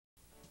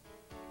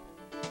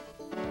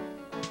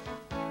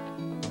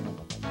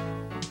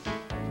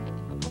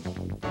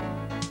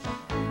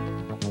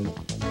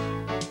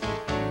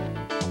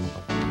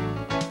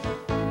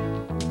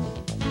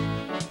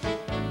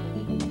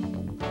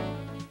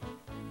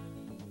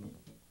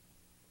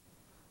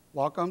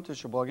Welcome to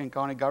Sheboygan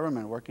County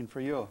Government, working for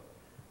you.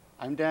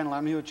 I'm Dan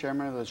Lemieux,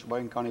 Chairman of the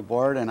Sheboygan County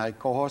Board, and I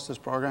co-host this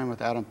program with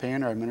Adam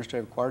Payne, our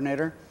Administrative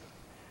Coordinator.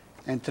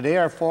 And today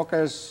our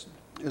focus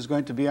is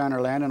going to be on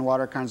our Land and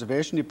Water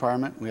Conservation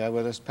Department. We have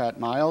with us Pat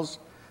Miles,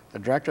 the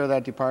Director of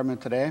that department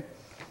today.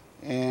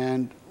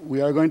 And we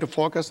are going to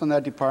focus on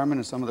that department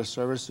and some of the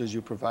services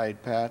you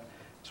provide, Pat,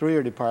 through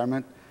your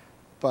department.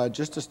 But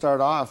just to start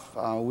off,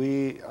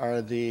 we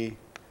are the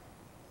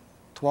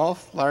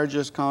 12th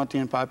largest county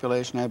in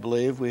population, I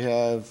believe. We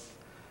have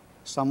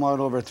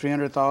somewhat over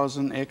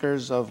 300,000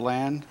 acres of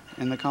land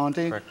in the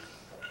county. Correct.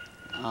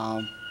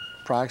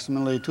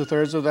 Approximately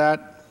 2/3 of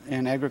that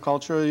in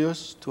agricultural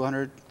use,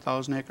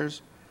 200,000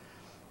 acres.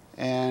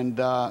 And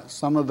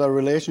some of the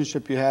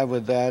relationship you have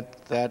with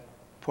that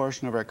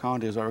portion of our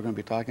county is what we're going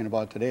to be talking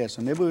about today.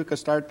 So maybe we could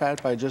start,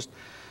 Pat, by just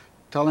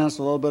telling us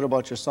a little bit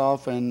about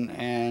yourself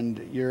and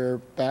your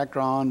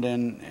background,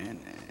 and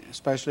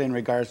especially in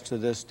regards to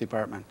this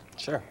department.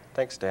 Sure.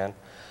 Thanks, Dan.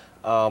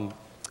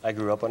 I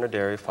grew up on a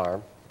dairy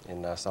farm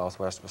in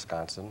southwest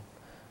Wisconsin.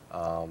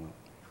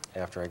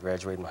 After I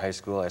graduated from high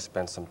school, I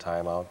spent some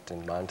time out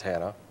in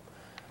Montana.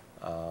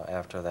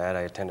 After that,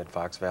 I attended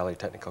Fox Valley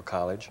Technical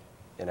College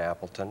in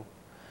Appleton.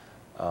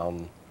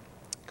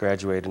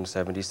 Graduated in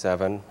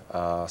 '77,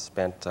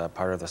 spent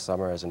part of the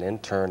summer as an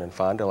intern in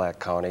Fond du Lac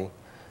County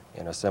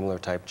in a similar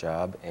type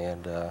job,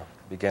 and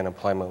began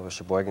employment with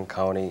Sheboygan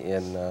County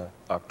in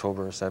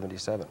October of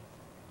 '77.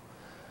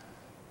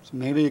 So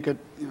maybe you could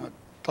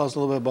tell us a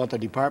little bit about the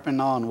department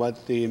now and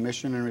what the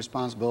mission and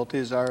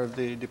responsibilities are of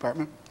the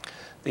department.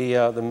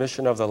 The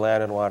mission of the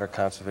Land and Water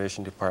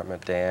Conservation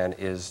Department, Dan,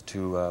 is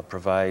to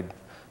provide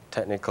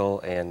technical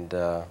and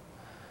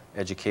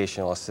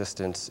educational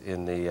assistance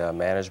in the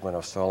management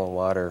of soil and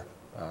water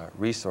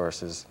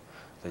resources,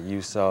 the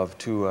use of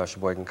to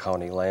Sheboygan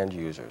County land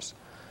users.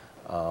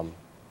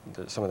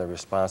 Some of the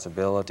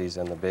responsibilities,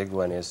 and the big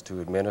one, is to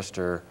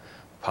administer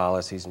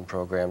policies and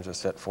programs as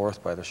set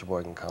forth by the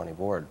Sheboygan County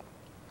Board.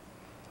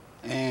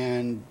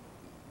 And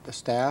the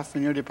staff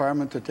in your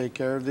department to take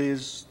care of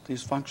these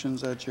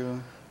functions that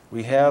you...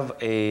 We have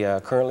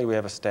currently we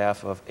have a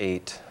staff of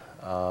 8.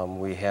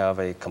 We have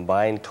a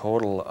combined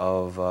total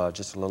of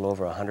just a little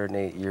over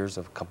 108 years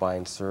of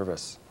combined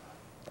service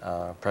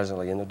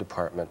presently in the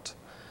department.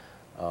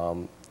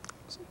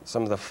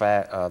 Some of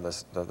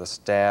the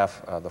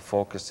staff, the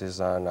focus is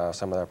on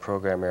some of our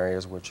program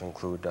areas, which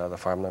include the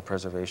Farmland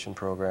Preservation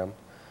Program,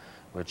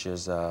 which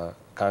is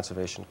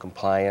conservation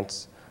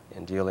compliance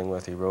in dealing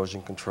with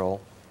erosion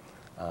control.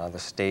 The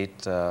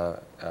state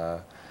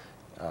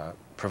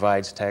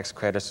provides tax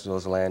credits to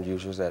those land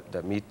users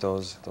that meet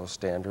those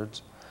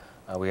standards.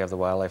 We have the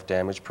Wildlife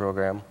Damage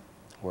Program,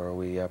 where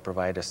we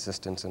provide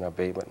assistance in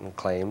abatement and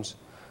claims.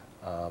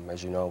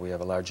 As you know, we have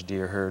a large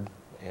deer herd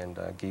and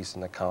geese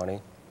in the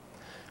county.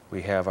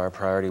 We have our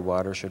priority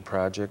watershed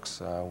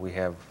projects. We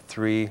have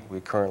 3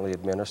 we currently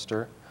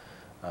administer.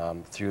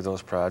 Through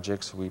those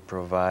projects, we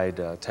provide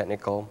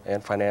technical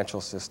and financial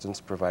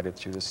assistance provided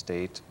through the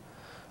state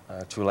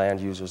to land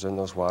users in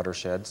those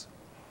watersheds.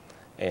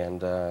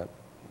 And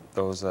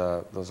those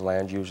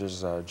land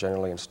users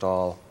generally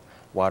install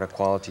water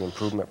quality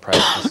improvement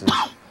practices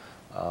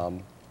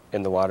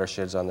in the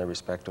watersheds on their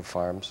respective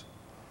farms.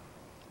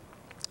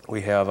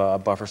 We have a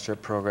buffer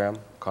strip program,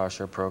 cost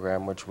share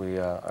program, which we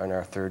are in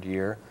our 3rd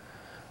year.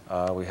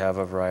 We have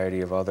a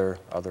variety of other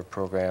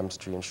programs,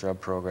 tree and shrub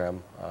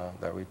program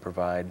that we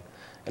provide,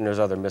 and there's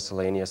other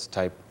miscellaneous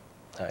type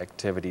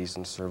activities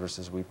and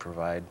services we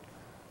provide,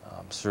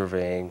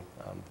 surveying,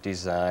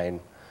 design,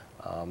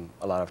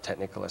 a lot of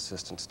technical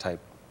assistance type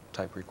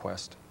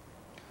request.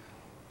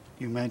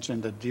 You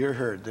mentioned the deer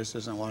herd. This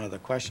isn't one of the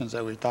questions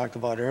that we talked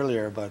about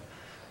earlier, but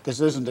this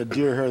isn't a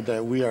deer herd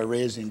that we are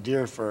raising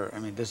deer for. I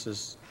mean, this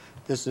is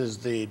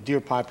the deer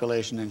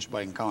population in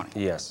Sheboygan County.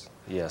 Yes,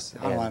 yes.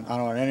 I don't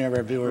want any of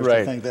our viewers Right,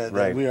 to think that,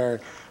 right.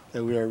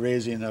 that we are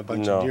raising a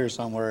bunch of deer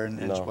somewhere in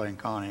No. Sheboygan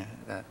County.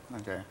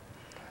 Okay.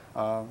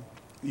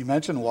 You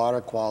mentioned water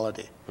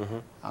quality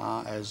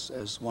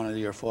as one of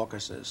your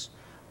focuses.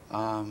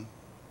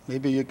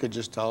 Maybe you could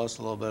just tell us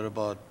a little bit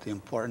about the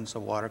importance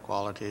of water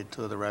quality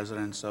to the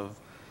residents of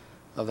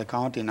the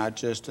county, not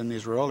just in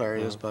these rural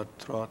areas, but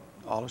throughout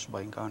all of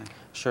Sheboygan County.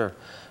 Sure.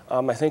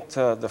 I think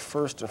the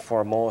first and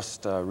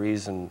foremost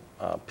reason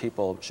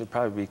people should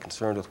probably be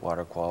concerned with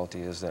water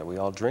quality is that we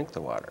all drink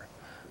the water.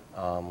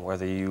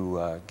 Whether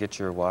you get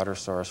your water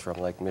source from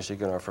Lake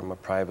Michigan or from a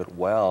private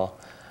well,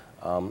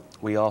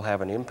 we all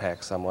have an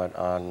impact somewhat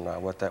on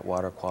what that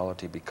water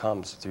quality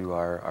becomes through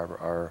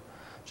our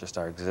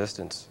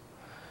existence.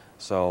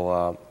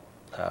 So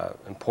the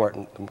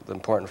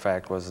important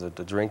fact was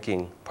the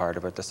drinking part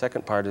of it. The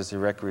second part is the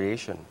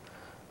recreation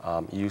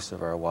use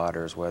of our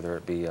waters, whether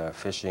it be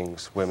fishing,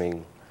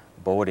 swimming,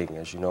 boating.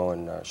 As you know,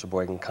 in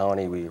Sheboygan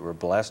County, we were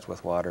blessed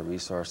with water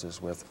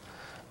resources with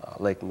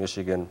Lake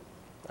Michigan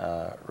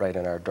right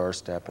on our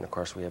doorstep, and of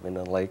course we have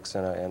inland lakes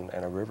and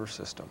a river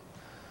system.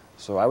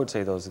 So I would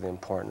say those are the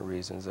important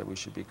reasons that we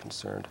should be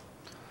concerned.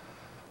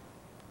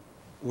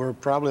 we're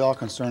probably all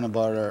concerned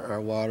about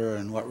our water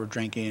and what we're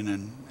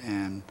drinking,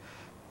 and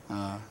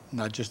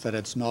not just that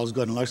it smells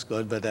good and looks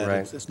good, but that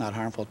Right. it's not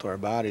harmful to our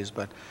bodies.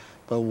 But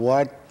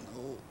what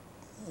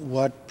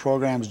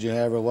programs do you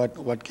have, or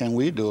what can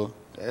we do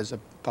as a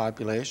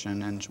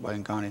population in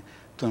Sheboygan County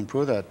to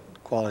improve that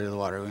quality of the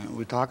water?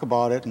 We talk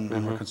about it and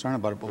we're concerned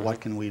about it, but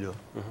what can we do?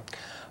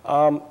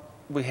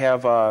 We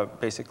have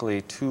basically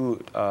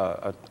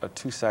a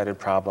two-sided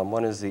problem.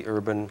 One is the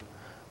urban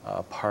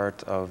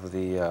part of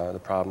the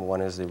problem.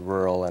 One is the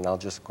rural, and I'll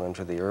just go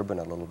into the urban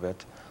a little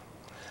bit.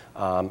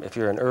 If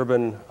you're an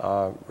urban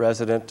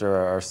resident, there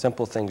are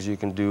simple things you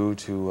can do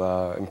to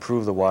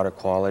improve the water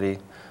quality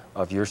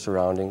of your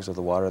surroundings, of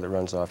the water that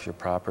runs off your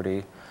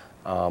property.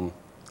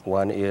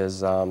 One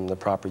is the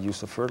proper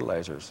use of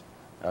fertilizers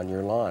on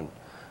your lawn.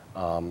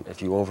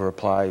 If you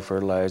over-apply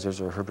fertilizers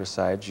or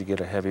herbicides, you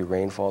get a heavy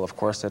rainfall. Of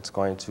course, that's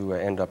going to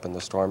end up in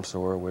the storm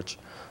sewer, which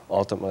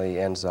ultimately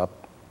ends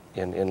up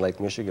in Lake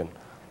Michigan.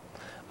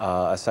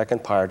 A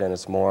second part, and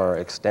it's more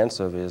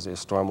extensive, is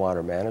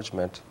stormwater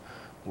management,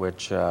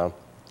 which,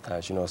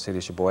 as you know, City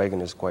of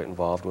Sheboygan is quite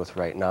involved with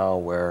right now,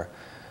 where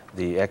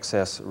the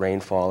excess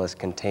rainfall is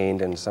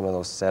contained and some of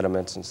those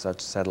sediments and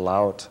such settle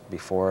out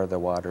before the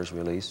water is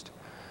released.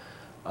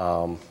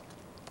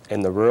 In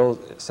the rural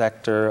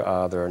sector,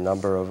 there are a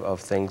number of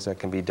things that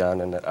can be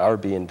done and that are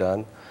being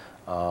done.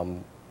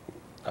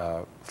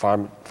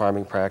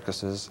 Farming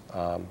practices,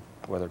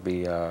 whether it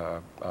be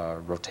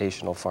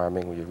rotational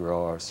farming, where you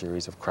grow a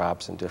series of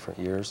crops in different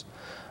years.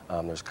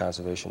 There's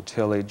conservation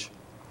tillage.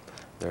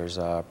 There's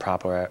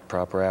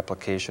proper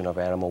application of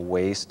animal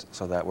waste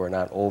so that we're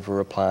not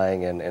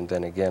over-applying, and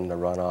then again the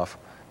runoff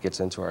gets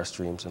into our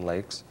streams and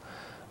lakes.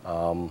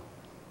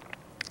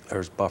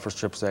 There's buffer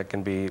strips that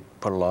can be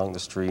put along the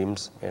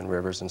streams and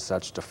rivers and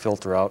such to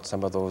filter out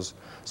some of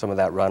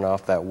that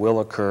runoff that will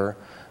occur,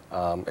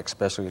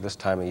 especially this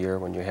time of year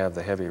when you have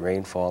the heavy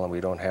rainfall and we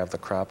don't have the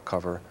crop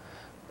cover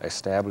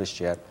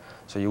established yet.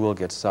 So you will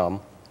get some.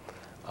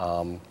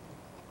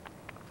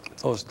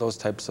 Those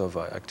types of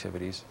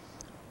activities.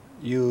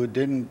 You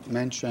didn't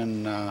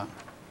mention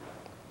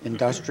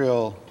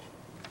industrial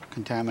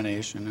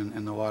contamination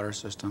in the water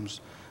systems.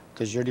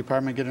 Does your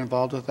department get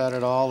involved with that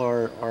at all?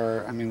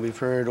 Or I mean, we've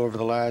heard over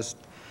the last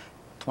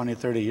 20,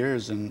 30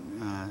 years, and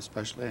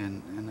especially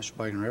in the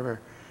Sheboygan River,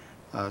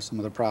 some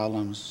of the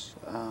problems.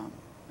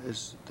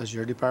 Does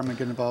your department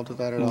get involved with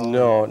that at all?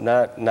 No,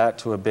 not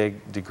to a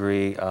big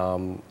degree.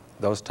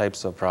 Those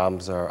types of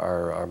problems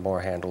are more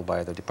handled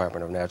by the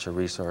Department of Natural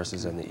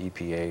Resources and the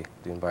EPA,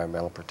 the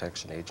Environmental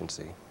Protection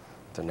Agency,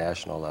 at the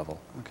national level.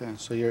 Okay,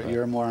 so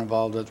you're more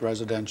involved with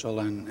residential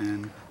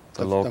and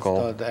the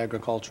local, the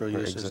agricultural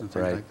uses and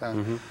things right. like that.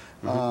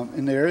 Mm-hmm.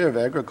 In the area of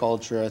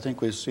agriculture, I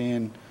think we've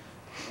seen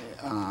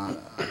a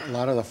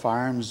lot of the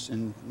farms,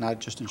 not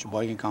just in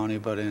Sheboygan County,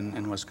 but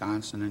in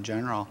Wisconsin in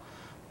general,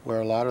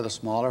 where a lot of the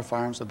smaller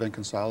farms have been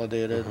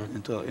consolidated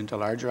into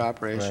larger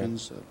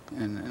operations.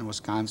 Right. In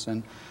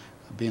Wisconsin,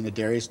 being the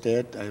dairy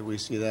state, we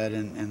see that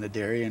in the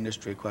dairy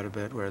industry quite a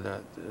bit, where the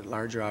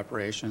larger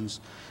operations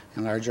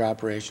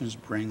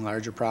bring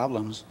larger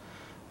problems.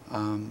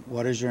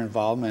 What is your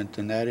involvement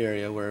in that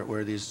area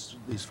where these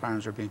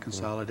farms are being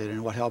consolidated,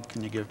 and what help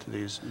can you give to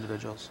these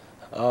individuals?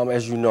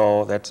 As you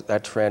know,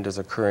 that trend is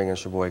occurring in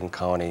Sheboygan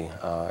County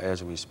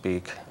as we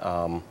speak.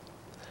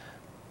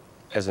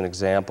 As an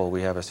example,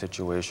 we have a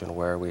situation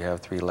where we have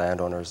 3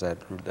 landowners that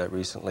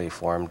recently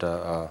formed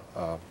a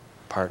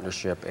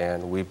partnership,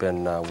 and we've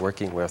been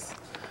working with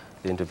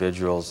the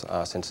individuals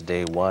since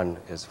day one,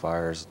 as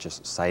far as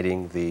just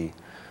citing the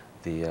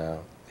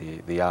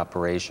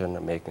operation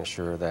and making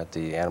sure that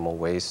the animal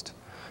waste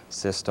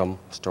system,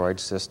 storage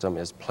system,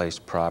 is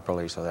placed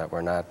properly so that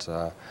we're not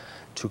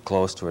too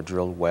close to a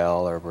drilled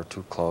well or we're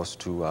too close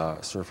to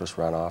surface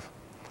runoff.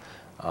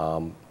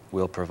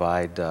 We'll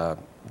provide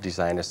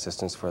design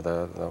assistance for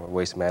the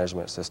waste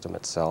management system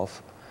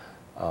itself.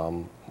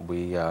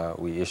 We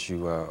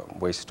issue a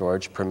waste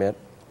storage permit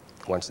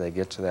once they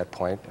get to that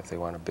point, if they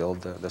want to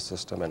build the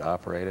system and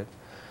operate it.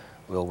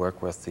 We'll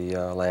work with the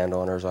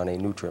landowners on a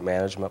nutrient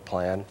management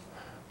plan,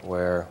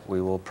 where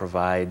we will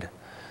provide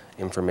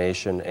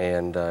information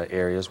and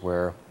areas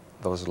where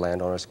those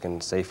landowners can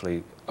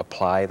safely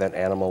apply that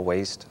animal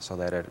waste so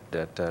that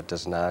it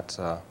does not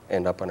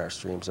end up in our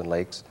streams and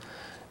lakes.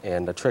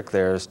 And the trick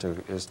there is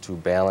to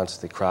balance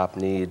the crop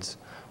needs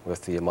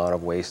with the amount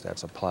of waste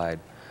that's applied.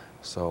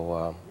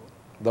 So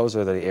those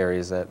are the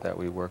areas that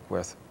we work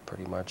with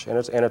pretty much. And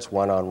it's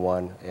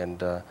one-on-one,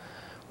 and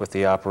with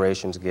the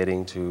operations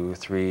getting to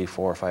 300,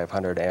 400,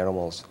 500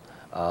 animals,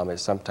 it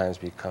sometimes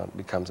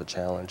becomes a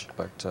challenge,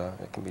 but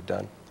it can be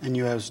done. And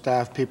you have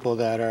staff people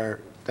that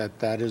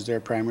is their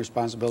prime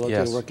responsibility,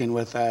 yes. Working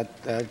with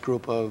that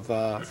group of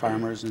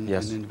farmers and,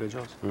 yes. and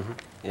individuals? Mm-hmm.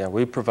 Yeah,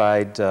 we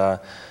provide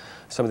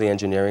some of the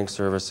engineering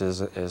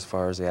services as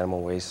far as the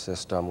animal waste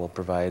system. We'll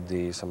provide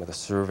some of the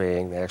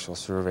surveying, the actual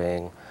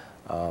surveying,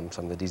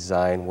 some of the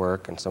design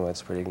work, and some of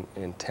it's pretty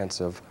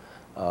intensive.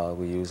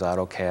 We use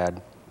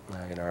AutoCAD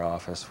in our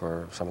office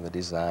for some of the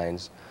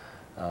designs.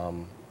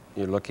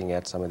 you're looking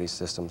at some of these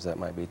systems that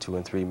might be 2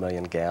 and 3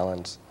 million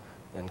gallons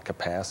in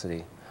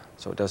capacity.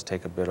 So it does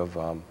take a bit of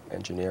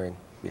engineering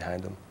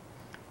behind them.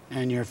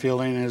 And your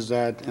feeling is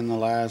that in the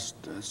last,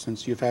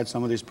 since you've had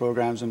some of these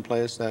programs in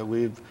place, that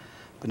we've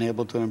been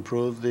able to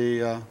improve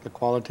the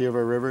quality of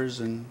our rivers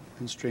and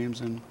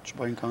streams in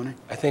Sheboygan County?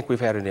 I think we've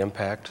had an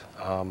impact.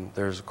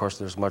 Of course,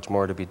 there's much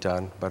more to be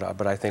done,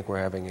 but I think we're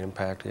having an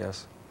impact,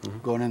 yes. Mm-hmm.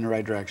 Going in the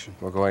right direction.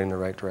 We're going in the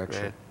right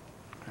direction.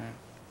 Right.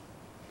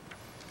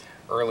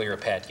 Earlier,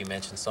 Pat, you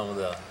mentioned some of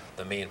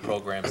the main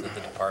programs that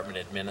the department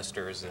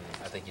administers, and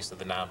I think you said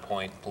the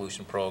non-point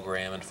pollution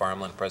program and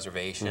farmland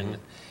preservation,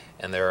 mm-hmm.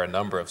 and there are a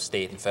number of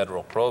state and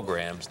federal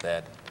programs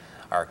that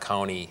our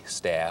county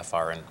staff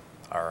are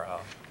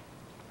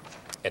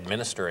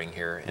administering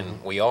here, and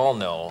mm-hmm. we all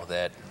know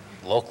that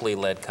locally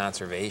led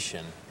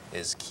conservation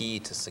is key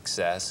to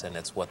success, and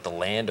it's what the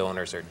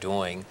landowners are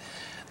doing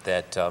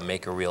that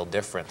make a real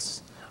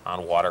difference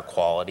on water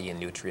quality and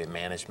nutrient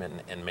management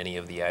and many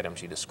of the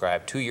items you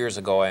described. 2 years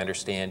ago, I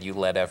understand you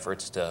led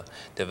efforts to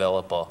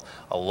develop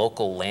a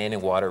local land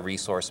and water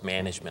resource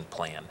management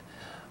plan.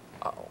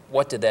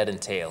 What did that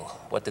entail?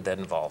 What did that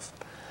involve?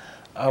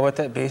 What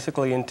that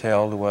basically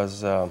entailed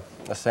was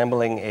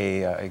assembling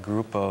a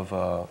group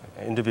of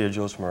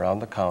individuals from around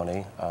the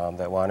county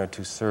that wanted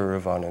to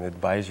serve on an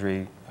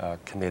advisory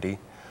committee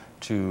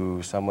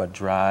to somewhat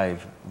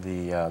drive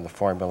the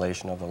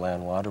formulation of the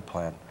land water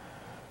plan.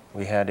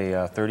 We had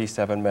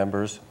 37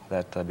 members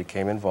that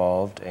became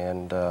involved,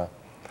 and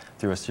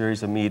through a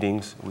series of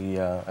meetings, we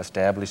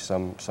established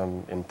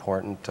some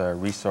important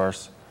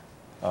resource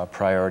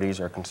priorities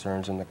or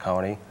concerns in the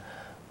county.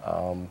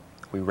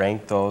 We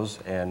ranked those,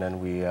 and then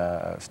we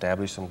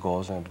established some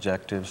goals and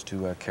objectives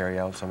to carry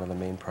out some of the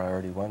main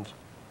priority ones.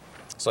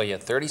 So you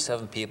had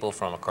 37 people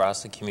from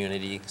across the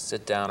community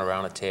sit down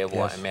around a table,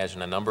 yes. I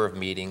imagine a number of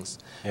meetings,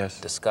 yes.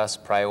 discuss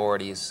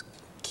priorities,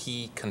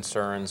 key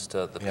concerns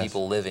to the yes.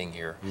 people living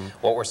here. Mm-hmm.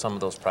 What were some of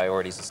those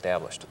priorities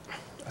established?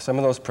 Some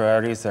of those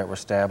priorities that were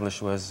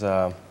established was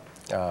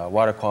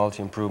water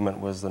quality improvement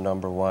was the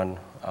 #1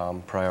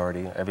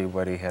 priority.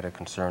 Everybody had a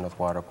concern with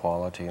water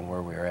quality and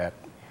where we were at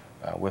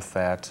with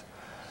that.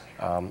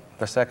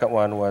 The second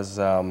one was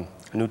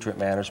nutrient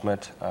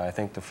management. I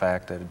think the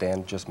fact that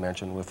Dan just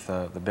mentioned with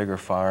the bigger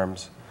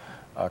farms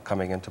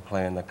coming into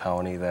play in the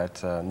county,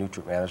 that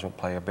nutrient management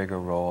play a bigger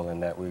role in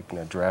that we can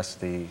address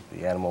the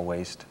animal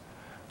waste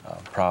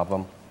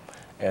problem.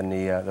 And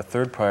the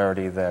third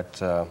priority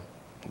that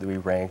we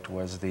ranked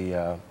was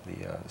the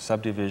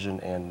subdivision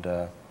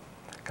and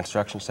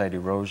construction site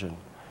erosion,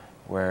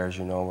 where, as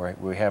you know,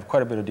 we have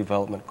quite a bit of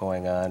development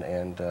going on,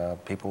 and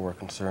people were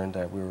concerned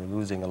that we were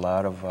losing a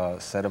lot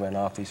of sediment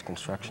off these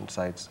construction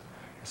sites,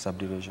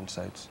 subdivision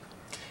sites.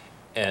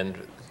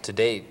 And to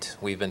date,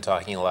 we've been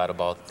talking a lot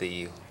about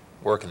the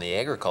work in the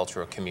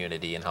agricultural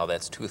community and how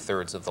that's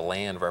 2/3 of the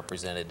land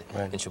represented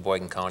right. in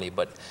Sheboygan County,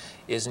 but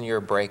isn't your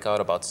breakout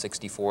about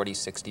 60-40,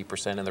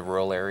 60% in the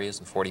rural areas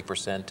and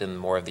 40% in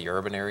more of the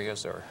urban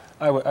areas? Or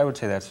I would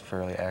say that's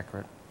fairly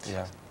accurate,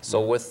 yeah.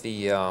 So with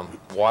the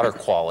water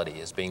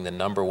quality as being the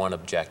 #1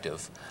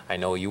 objective, I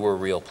know you were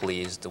real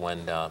pleased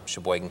when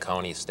Sheboygan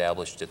County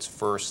established its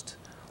first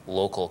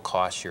local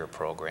cost share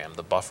program,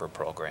 the buffer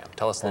program.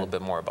 Tell us a little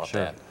bit more about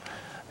sure. that.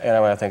 And I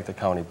want to thank the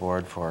county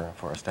board for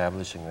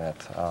establishing that.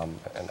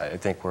 And I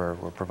think we're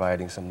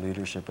providing some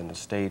leadership in the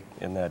state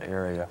in that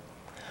area.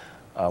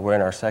 We're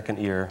in our second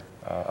year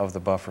of the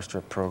buffer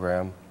strip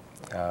program.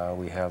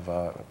 We have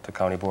the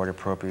county board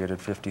appropriated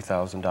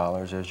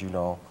 $50,000, as you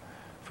know,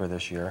 for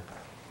this year.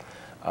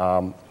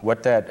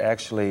 What that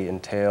actually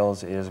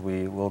entails is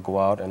we will go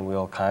out and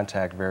we'll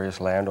contact various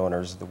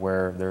landowners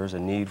where there's a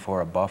need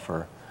for a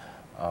buffer.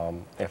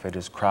 If it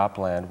is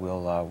cropland,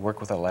 we'll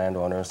work with a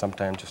landowner,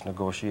 sometimes just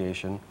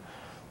negotiation,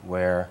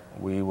 where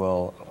we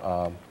will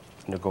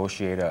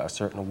negotiate a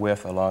certain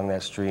width along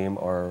that stream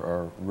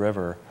or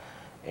river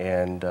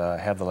and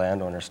have the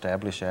landowner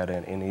establish that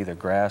in either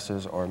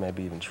grasses or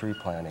maybe even tree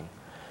planting.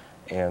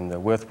 And the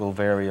width will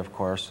vary, of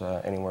course,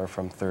 anywhere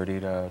from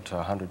 30 to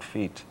 100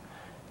 feet.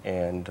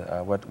 And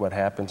what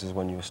happens is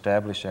when you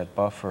establish that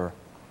buffer,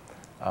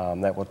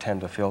 that will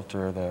tend to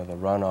filter the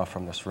runoff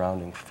from the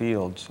surrounding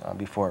fields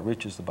before it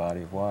reaches the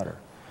body of water.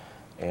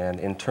 And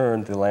in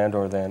turn, the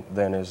landowner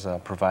then is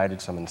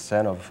provided some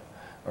incentive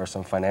or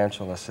some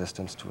financial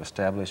assistance to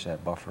establish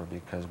that buffer,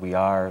 because we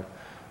are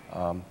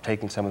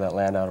taking some of that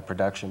land out of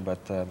production,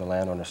 but the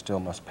landowner still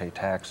must pay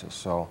taxes.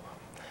 So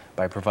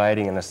by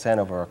providing an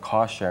incentive or a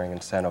cost-sharing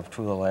incentive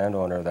to the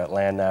landowner, that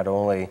land not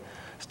only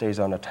stays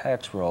on the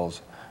tax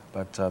rolls,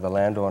 but the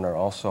landowner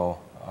also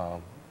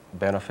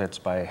benefits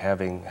by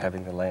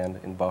having the land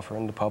in buffer,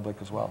 and the public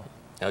as well.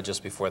 Now,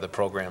 just before the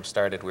program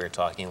started, we were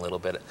talking a little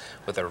bit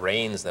with the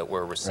rains that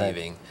we're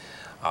receiving,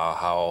 right.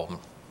 How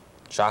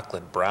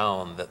chocolate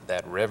brown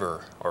that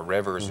river or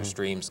rivers or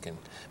streams can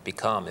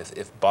become.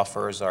 If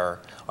buffers are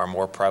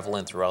more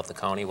prevalent throughout the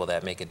county, will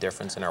that make a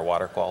difference in our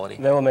water quality?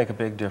 That will make a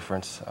big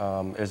difference.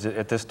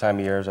 At this time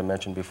of year, as I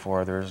mentioned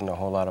before, there isn't a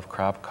whole lot of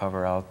crop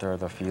cover out there.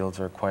 The fields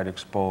are quite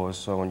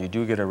exposed. So when you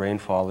do get a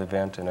rainfall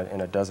event, and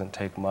it doesn't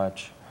take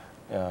much,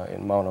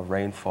 amount of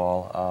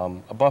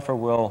rainfall, a buffer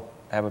will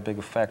have a big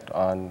effect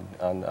on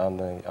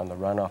the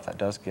runoff that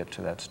does get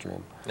to that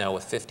stream. Now,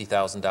 with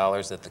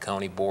 $50,000 that the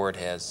county board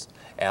has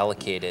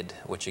allocated,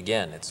 which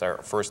again, it's our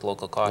first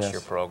local cost Yes.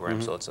 share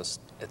program, so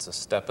it's a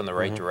step in the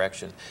right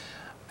direction.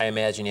 I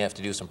imagine you have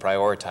to do some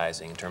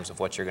prioritizing in terms of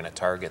what you're going to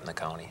target in the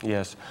county.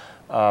 Yes.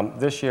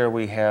 This year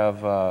we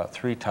have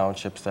 3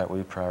 townships that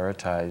we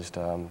prioritized,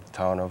 the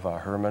town of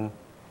Herman,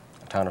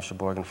 the town of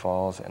Sheboygan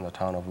Falls, and the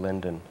town of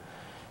Linden.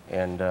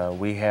 And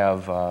we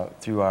have,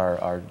 through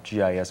our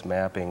GIS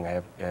mapping,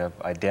 have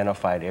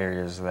identified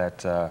areas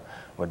that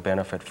would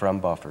benefit from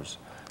buffers.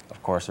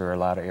 Of course, there are a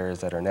lot of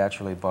areas that are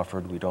naturally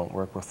buffered. We don't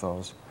work with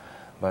those.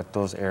 But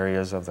those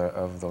areas of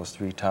those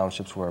 3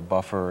 townships where a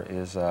buffer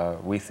is,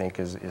 we think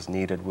is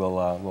needed,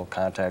 we'll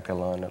contact a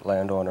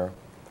landowner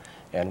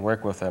and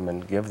work with them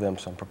and give them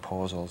some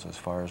proposals as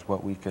far as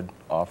what we could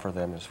offer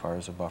them as far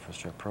as a buffer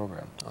strip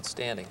program.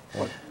 Outstanding.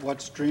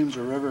 What streams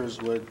or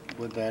rivers would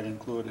that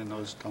include in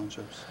those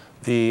townships?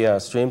 The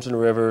streams and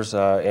rivers,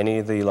 any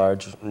of the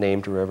large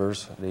named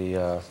rivers,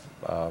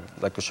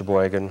 like the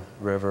Sheboygan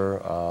River,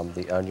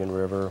 the Onion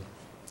River,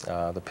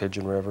 the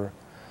Pigeon River,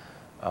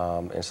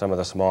 and some of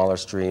the smaller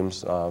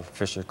streams.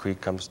 Fisher Creek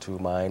comes to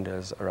mind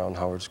as around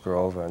Howard's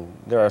Grove, and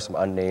there are some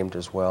unnamed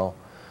as well.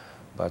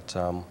 But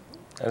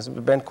it's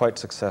been quite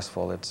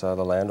successful. It's the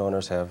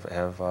landowners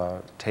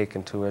have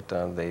taken to it.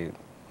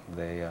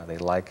 They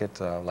like it.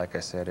 Like I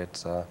said,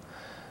 it's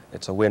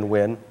a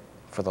win-win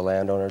for the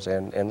landowners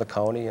and the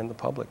county and the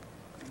public.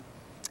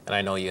 And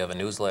I know you have a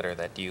newsletter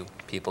that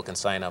people can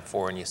sign up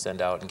for and you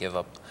send out and give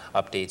up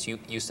updates.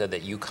 You said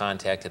that you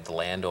contacted the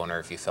landowner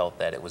if you felt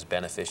that it was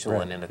beneficial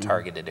Right. and in a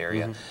targeted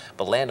area.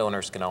 But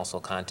landowners can also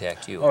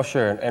contact you. Oh,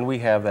 sure, and we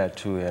have that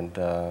too,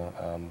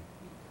 and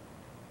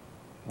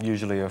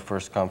usually a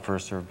first come,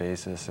 first served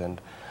basis. And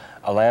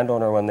a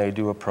landowner, when they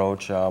do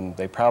approach,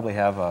 they probably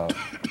have a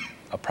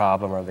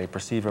problem or they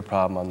perceive a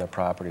problem on their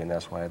property, and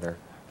that's why they're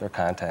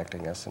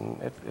contacting us, and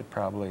it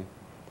probably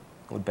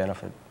would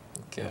benefit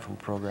from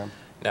the program.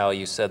 Now,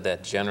 you said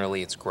that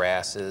generally it's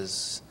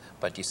grasses,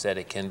 but you said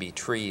it can be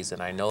trees,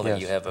 and I know that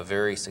Yes. you have a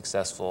very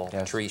successful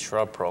Yes. tree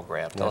shrub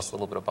program. Tell us a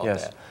little bit about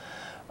Yes.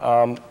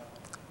 that.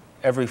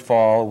 Every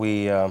fall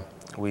we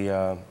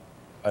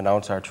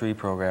announce our tree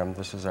program.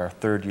 This is our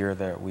 3rd year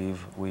that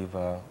we've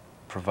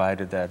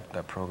provided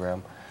that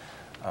program.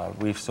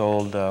 We've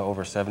sold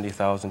over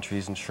 70,000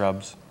 trees and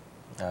shrubs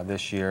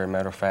this year.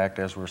 Matter of fact,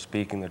 as we're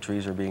speaking, the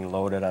trees are being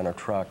loaded on a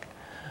truck.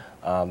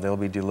 They'll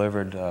be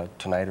delivered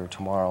tonight or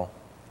tomorrow,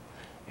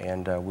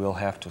 and we'll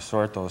have to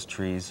sort those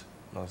trees,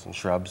 those and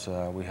shrubs.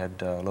 We had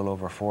a little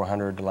over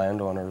 400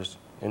 landowners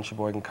in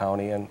Sheboygan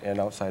County and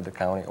outside the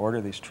county order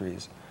these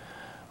trees.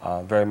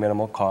 Very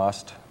minimal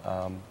cost.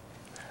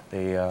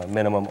 The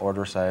minimum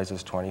order size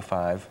is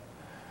 25,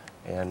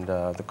 and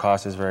the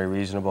cost is very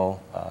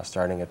reasonable,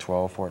 starting at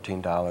 $12,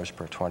 $14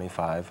 per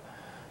 25.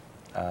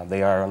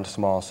 They are on the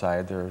small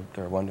side.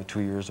 They're 1 to 2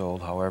 years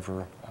old.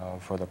 However,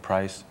 for the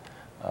price,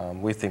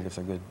 we think it's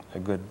a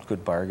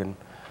good bargain.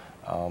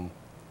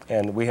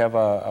 And we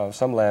have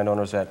some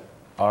landowners that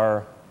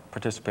are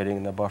participating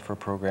in the buffer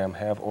program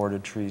have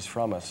ordered trees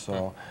from us,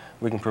 so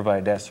we can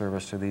provide that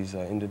service to these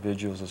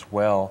individuals as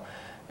well,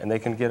 and they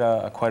can get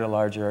quite a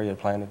large area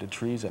planted to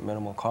trees at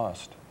minimal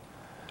cost.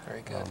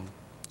 Very good.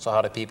 So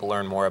how do people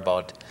learn more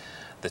about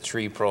the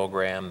tree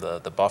program,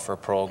 the buffer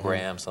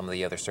program, some of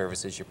the other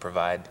services you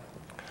provide?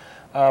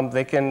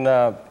 They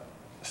can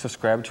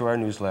subscribe to our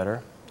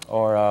newsletter,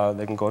 or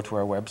they can go to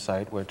our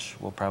website, which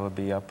will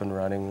probably be up and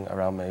running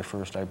around May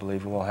 1st, I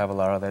believe, and we'll have a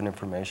lot of that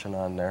information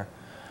on there.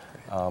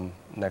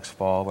 Next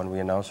fall, when we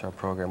announce our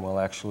program, we'll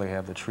actually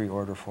have the tree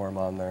order form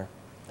on there,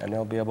 and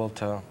they'll be able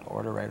to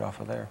order right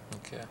off of there.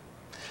 Okay.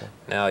 Sure.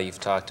 Now, you've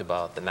talked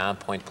about the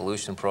non-point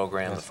pollution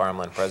program, yes. The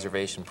farmland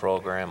preservation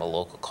program, a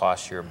local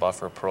cost share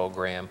buffer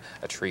program,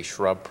 a tree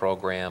shrub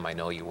program. I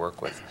know you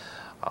work with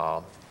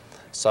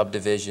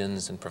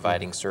subdivisions and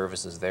providing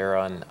services there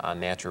on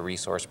natural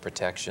resource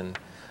protection.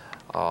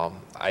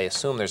 I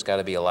assume there's got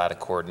to be a lot of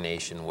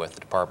coordination with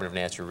the Department of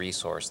Natural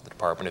Resource, the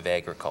Department of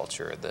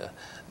Agriculture, the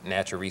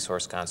Natural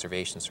Resource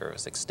Conservation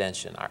Service,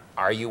 Extension.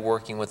 Are you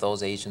working with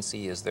those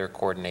agencies? Is there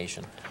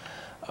coordination?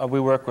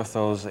 We work with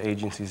those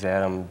agencies,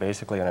 Adam,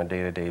 basically on a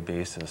day-to-day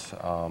basis.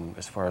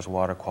 As far as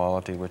water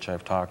quality, which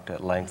I've talked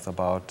at length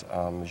about,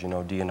 as you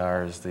know,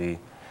 DNR is the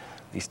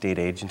state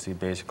agency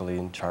basically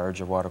in charge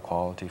of water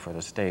quality for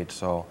the state.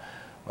 So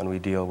when we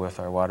deal with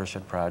our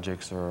watershed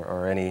projects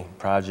or any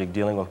project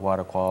dealing with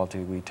water quality,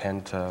 we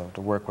tend to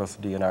work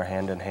with DNR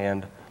hand in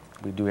hand.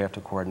 We do have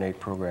to coordinate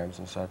programs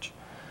and such.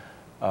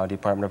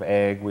 Department of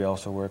Ag we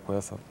also work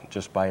with,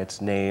 just by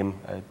its name.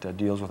 It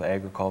deals with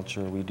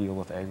agriculture. We deal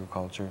with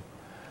agriculture.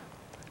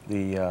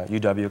 The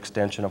UW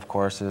Extension, of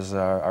course, is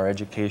our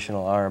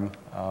educational arm.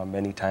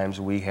 Many times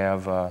we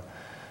have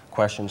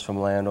questions from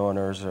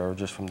landowners or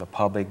just from the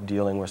public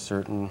dealing with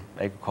certain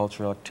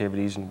agricultural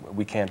activities, and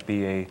we can't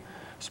be a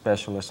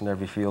specialist in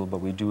every field, but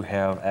we do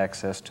have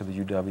access to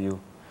the UW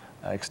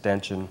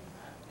Extension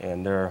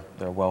and their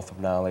wealth of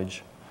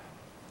knowledge.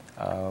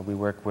 We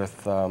work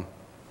with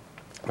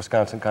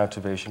Wisconsin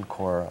Conservation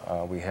Corps.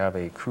 We have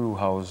a crew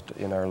housed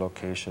in our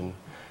location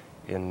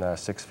in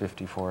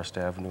 650 Forest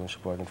Avenue in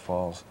Sheboygan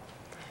Falls.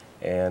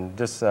 And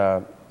this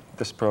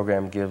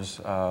program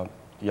gives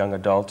young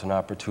adults an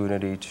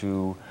opportunity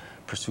to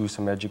pursue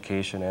some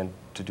education and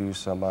to do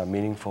some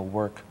meaningful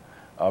work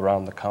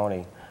around the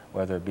county,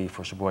 whether it be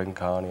for Sheboygan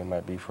County, it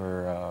might be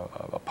for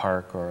a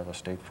park or the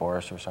state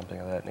forest or something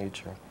of that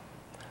nature.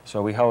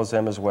 So we house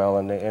them as well,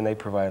 and they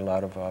provide a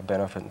lot of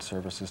benefit and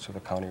services to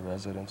the county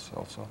residents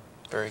also.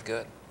 Very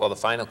good. Well, the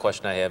final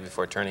question I have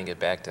before turning it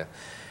back to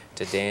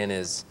Dan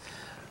is,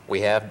 we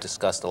have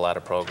discussed a lot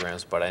of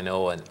programs, but I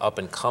know an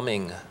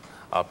up-and-coming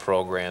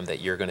program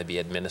that you're going to be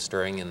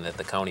administering and that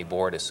the county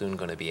board is soon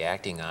going to be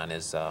acting on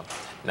is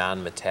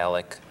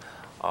non-metallic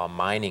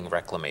mining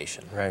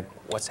reclamation. Right.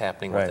 What's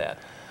happening with that?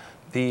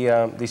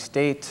 The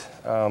state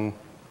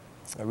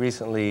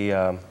recently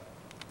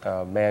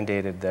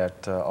mandated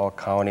that all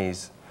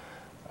counties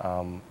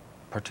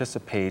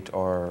participate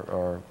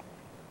or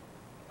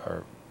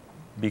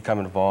become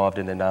involved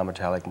in the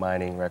non-metallic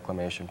mining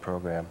reclamation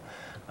program.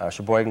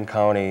 Sheboygan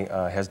County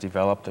has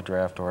developed a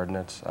draft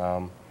ordinance.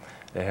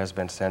 It has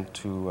been sent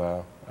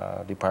to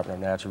Department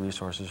of Natural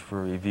Resources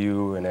for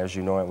review, and as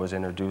you know, it was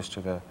introduced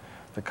to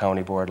the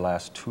county board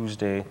last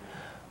Tuesday.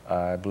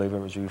 I believe it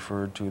was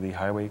referred to the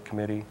Highway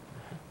Committee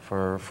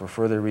for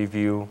further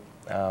review.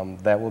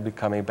 That will be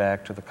coming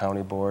back to the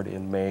county board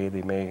in May,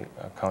 the May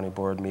county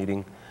board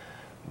meeting.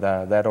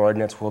 That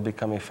ordinance will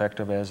become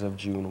effective as of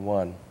June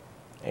 1.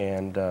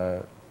 And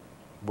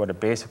what it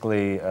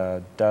basically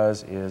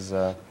does is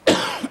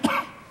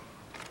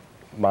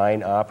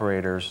mine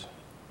operators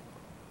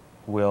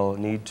will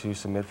need to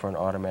submit for an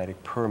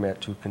automatic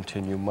permit to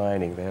continue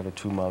mining. They have a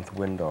 2-month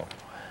window.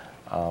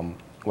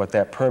 What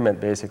that permit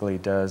basically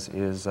does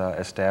is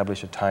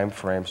establish a time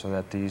frame so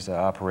that these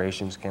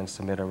operations can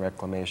submit a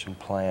reclamation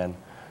plan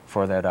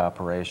for that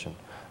operation,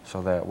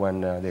 so that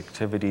when the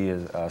activity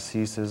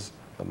ceases,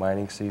 the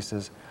mining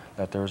ceases,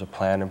 that there's a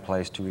plan in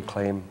place to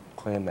reclaim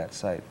that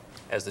site.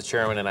 As the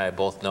chairman and I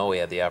both know, we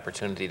had the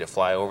opportunity to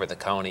fly over the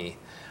county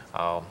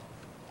about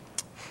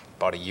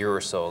a year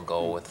or so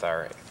ago with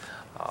our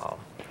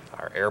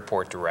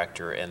airport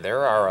director, and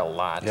there are a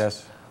lot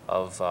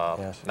of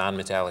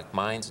non-metallic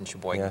mines in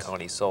Sheboygan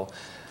County. So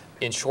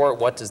in short,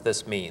 what does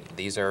this mean?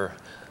 These are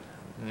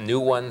new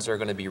ones are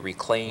going to be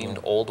reclaimed,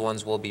 old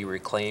ones will be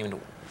reclaimed.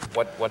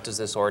 What does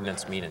this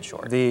ordinance mean in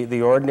short?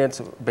 The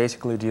ordinance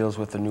basically deals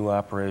with the new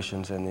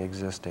operations and the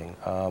existing.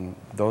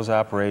 Those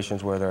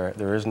operations where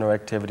there is no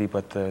activity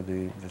but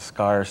the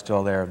scar is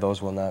still there,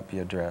 those will not be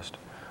addressed.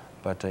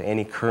 But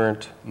any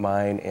current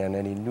mine and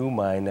any new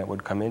mine that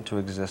would come into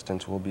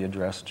existence will be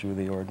addressed through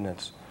the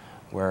ordinance,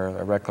 where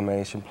a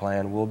reclamation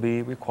plan will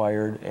be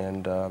required,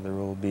 and there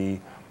will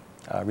be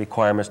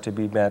requirements to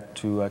be met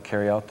to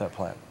carry out that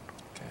plan.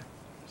 Okay.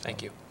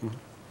 Thank you. Mm-hmm.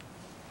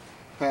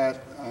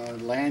 Pat,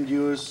 land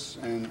use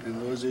and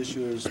those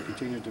issues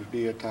continue to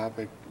be a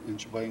topic in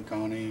Sheboygan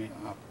County.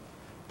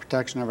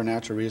 Protection of our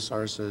natural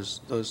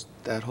resources,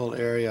 that whole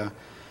area.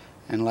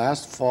 And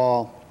last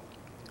fall,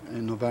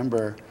 in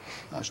November,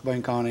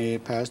 Sheboygan County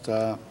passed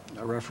a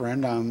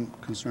referendum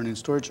concerning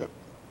stewardship.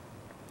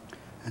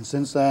 And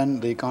since then,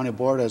 the county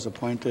board has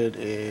appointed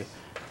a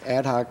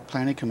ad hoc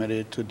planning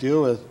committee to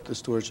deal with the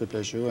stewardship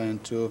issue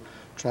and to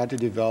try to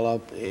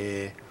develop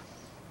a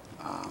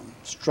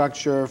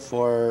structure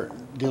for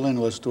dealing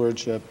with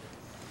stewardship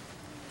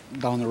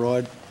down the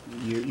road,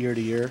 year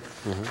to year,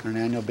 on an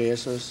annual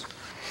basis.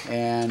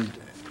 And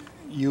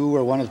you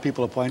were one of the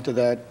people appointed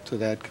to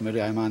that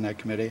committee. I'm on that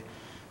committee.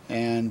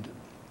 And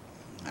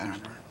I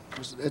don't know,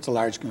 it's a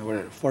large committee.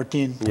 We're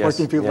 14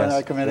 people on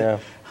that committee. Yeah.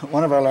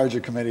 One of our larger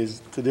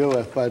committees to deal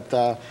with.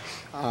 But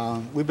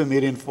we've been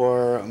meeting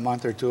for a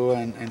month or two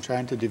and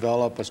trying to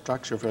develop a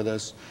structure for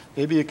this.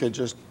 Maybe you could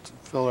just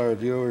fill our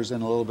viewers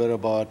in a little bit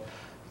about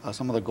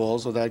some of the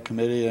goals of that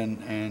committee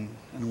and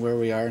where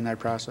we are in that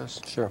process.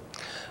 Sure.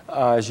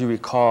 As you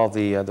recall,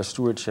 the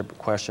stewardship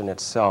question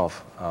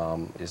itself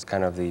is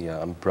kind of the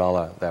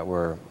umbrella that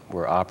we're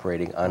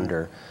operating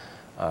under.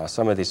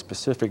 Some of the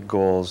specific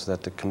goals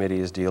that the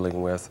committee is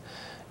dealing with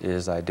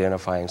is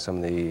identifying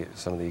some of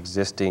the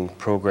existing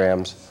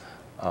programs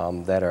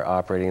that are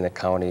operating in the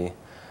county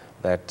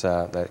that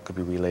could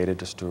be related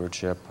to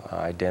stewardship,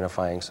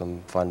 identifying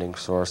some funding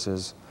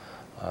sources,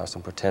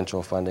 some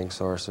potential funding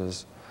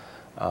sources.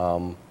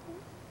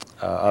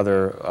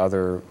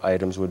 Other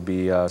items would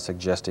be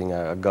suggesting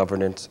a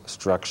governance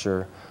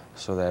structure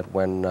so that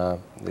when the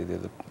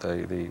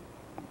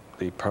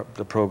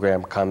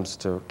program comes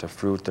to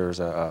fruit,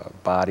 there's a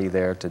body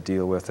there to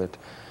deal with it,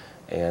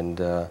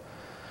 and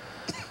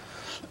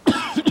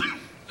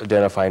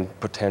identifying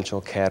potential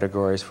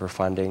categories for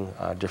funding,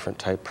 different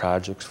type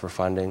projects for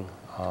funding,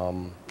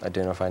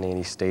 identifying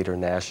any state or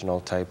national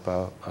type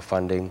of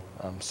funding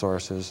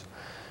sources.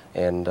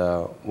 And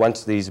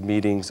once these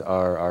meetings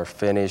are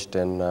finished,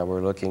 and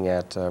we're looking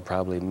at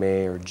probably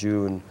May or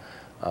June,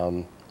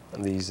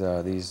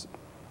 these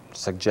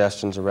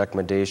suggestions or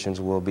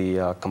recommendations will be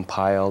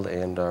compiled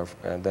and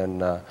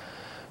then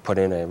put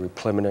in a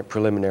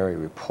preliminary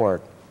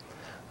report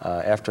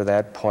After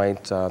that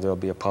point, there'll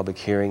be a public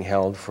hearing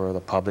held for the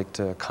public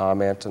to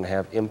comment and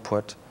have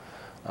input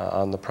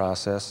on the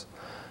process.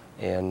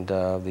 And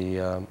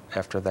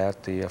after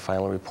that, the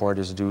final report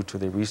is due to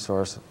the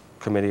Resource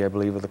Committee, I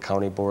believe, of the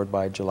County Board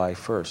by July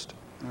 1st.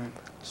 Right.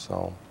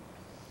 So.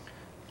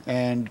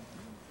 And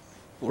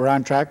we're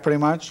on track pretty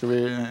much?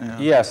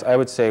 Yes, I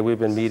would say we've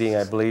been meeting,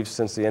 I believe,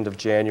 since the end of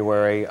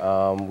January.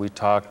 We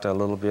talked a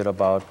little bit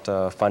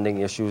about funding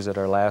issues at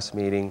our last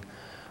meeting.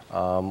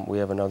 We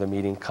have another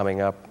meeting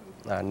coming up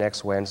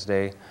next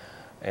Wednesday,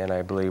 and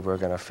I believe we're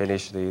going to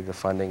finish the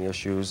funding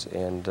issues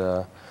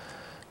and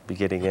be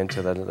getting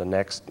into the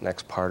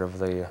next part of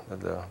the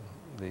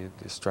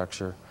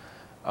structure.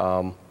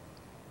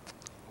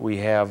 We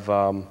have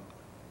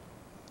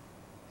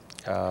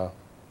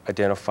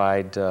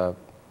identified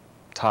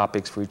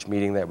topics for each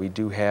meeting that we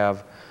do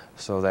have,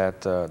 so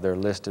that they're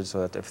listed,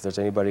 so that if there's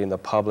anybody in the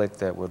public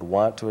that would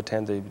want to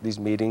attend these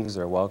meetings,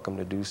 they're welcome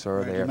to do so.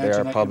 Right. They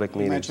are public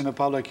meetings. You mentioned a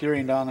public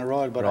hearing down the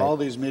road, but Right. all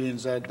these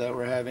meetings that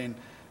we're having,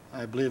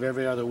 I believe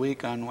every other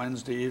week on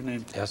Wednesday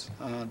evening. Yes.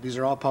 These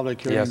are all public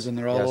hearings, Yes. and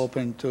they're all Yes.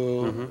 open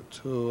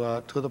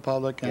to the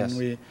public, and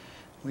Yes.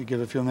 we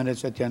give a few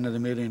minutes at the end of the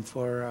meeting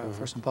for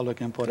some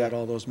public input at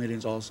all those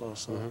meetings also.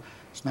 So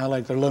it's not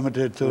like they're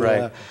limited to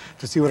Right.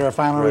 to see what our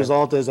final Right.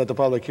 result is at the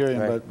public hearing,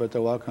 Right. but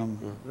they're welcome.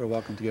 They're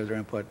welcome to give their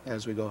input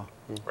as we go.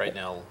 Right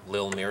now,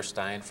 Lil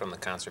Mearstein from the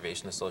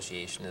Conservation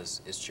Association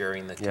is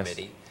chairing the Yes.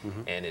 committee,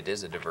 and it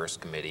is a diverse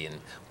committee.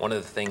 And one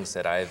of the things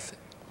that I've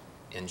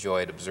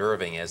enjoyed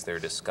observing as they're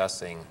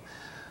discussing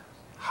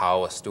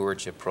how a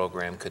stewardship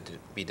program could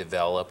be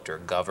developed or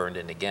governed,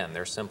 and again,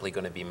 they're simply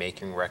going to be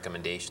making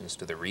recommendations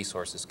to the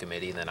Resources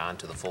Committee and then on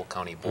to the full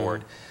county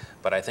board.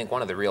 But I think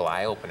one of the real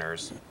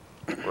eye-openers,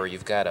 where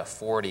you've got a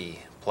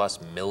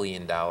 $40+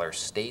 million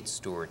state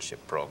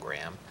stewardship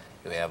program,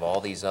 you have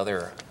all these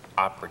other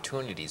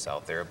opportunities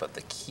out there, but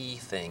the key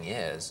thing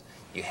is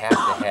you have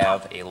to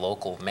have a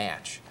local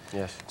match.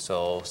 Yes.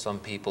 So some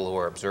people who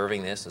are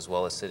observing this, as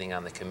well as sitting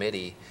on the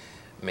committee,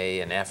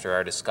 may, and after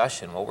our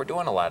discussion, well, we're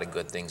doing a lot of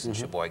good things in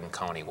Sheboygan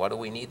County. What do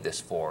we need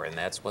this for? And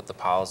that's what the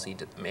policy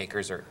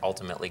makers are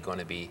ultimately going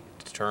to be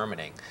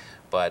determining.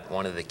 But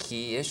one of the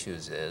key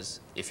issues is,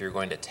 if you're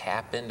going to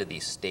tap into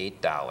these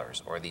state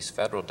dollars or these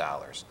federal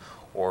dollars,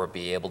 or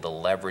be able to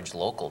leverage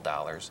local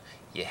dollars,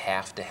 you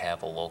have to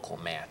have a local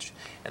match.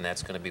 And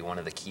that's going to be one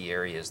of the key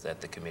areas that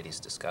the committee's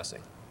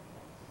discussing.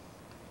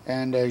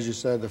 And as you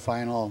said, the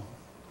final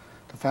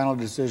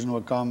decision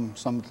will come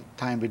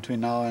sometime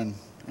between now and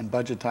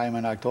budget time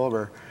in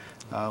October,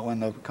 when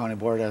the county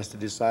board has to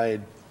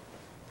decide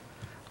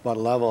what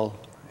level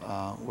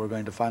we're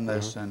going to fund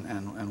this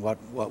and what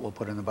we'll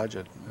put in the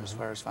budget as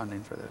far as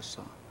funding for this.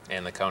 So.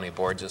 And the county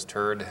board just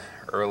heard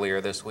earlier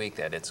this week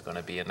that it's going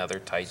to be another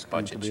tight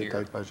budget year. It's going to be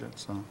a tight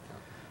budget,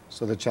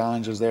 so the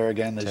challenge is there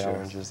again this year.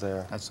 Challenge is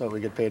there. That's what we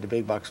get paid the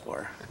big bucks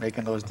for,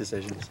 making those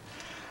decisions.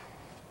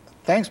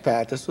 Thanks,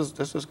 Pat. This was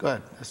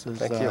good.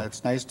 Thank you.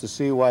 It's nice to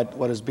see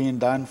what is being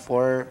done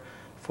for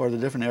the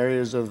different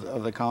areas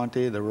of the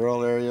county, the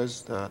rural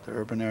areas, the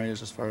urban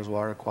areas, as far as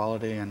water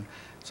quality and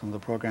some of the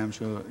programs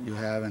you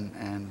have,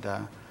 and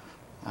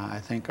I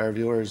think our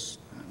viewers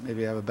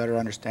maybe have a better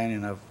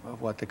understanding of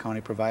what the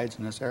county provides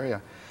in this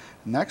area.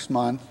 Next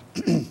month,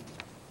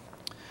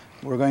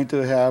 we're going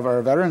to have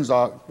our Veteran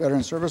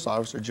Service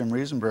Officer, Jim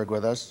Riesenberg,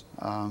 with us.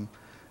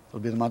 It'll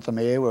be the month of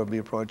May, where we'll be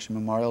approaching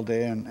Memorial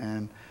Day,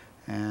 and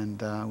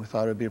we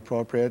thought it would be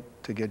appropriate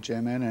to get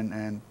Jim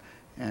in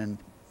and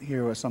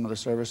hear what some of the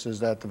services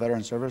that the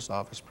Veteran Service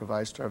Office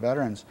provides to our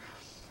veterans.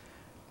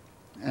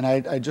 And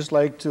I'd just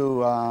like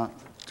to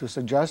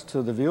suggest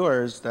to the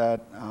viewers that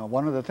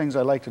one of the things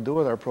I like to do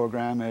with our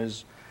program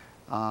is,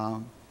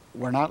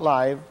 we're not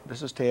live,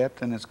 this is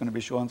taped, and it's going to be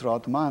shown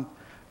throughout the month.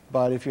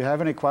 But if you have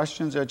any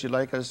questions that you'd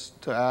like us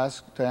to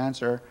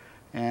answer,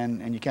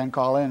 and you can't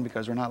call in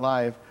because we're not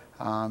live,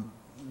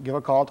 give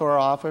a call to our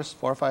office,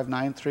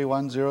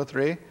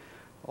 459-3103,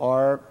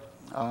 or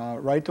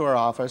write to our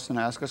office and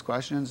ask us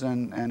questions.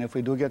 And if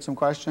we do get some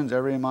questions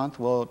every month,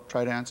 we'll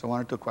try to answer 1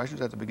 or 2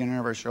 questions at the beginning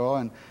of our show.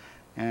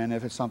 And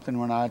if it's something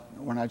we're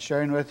not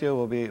sharing with you,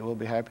 we'll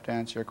be happy to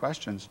answer your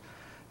questions.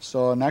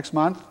 So next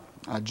month,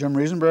 Jim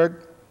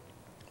Riesenberg,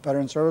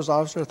 Veteran Service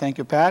Officer. Thank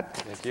you, Pat.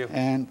 Thank you.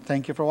 And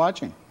thank you for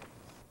watching.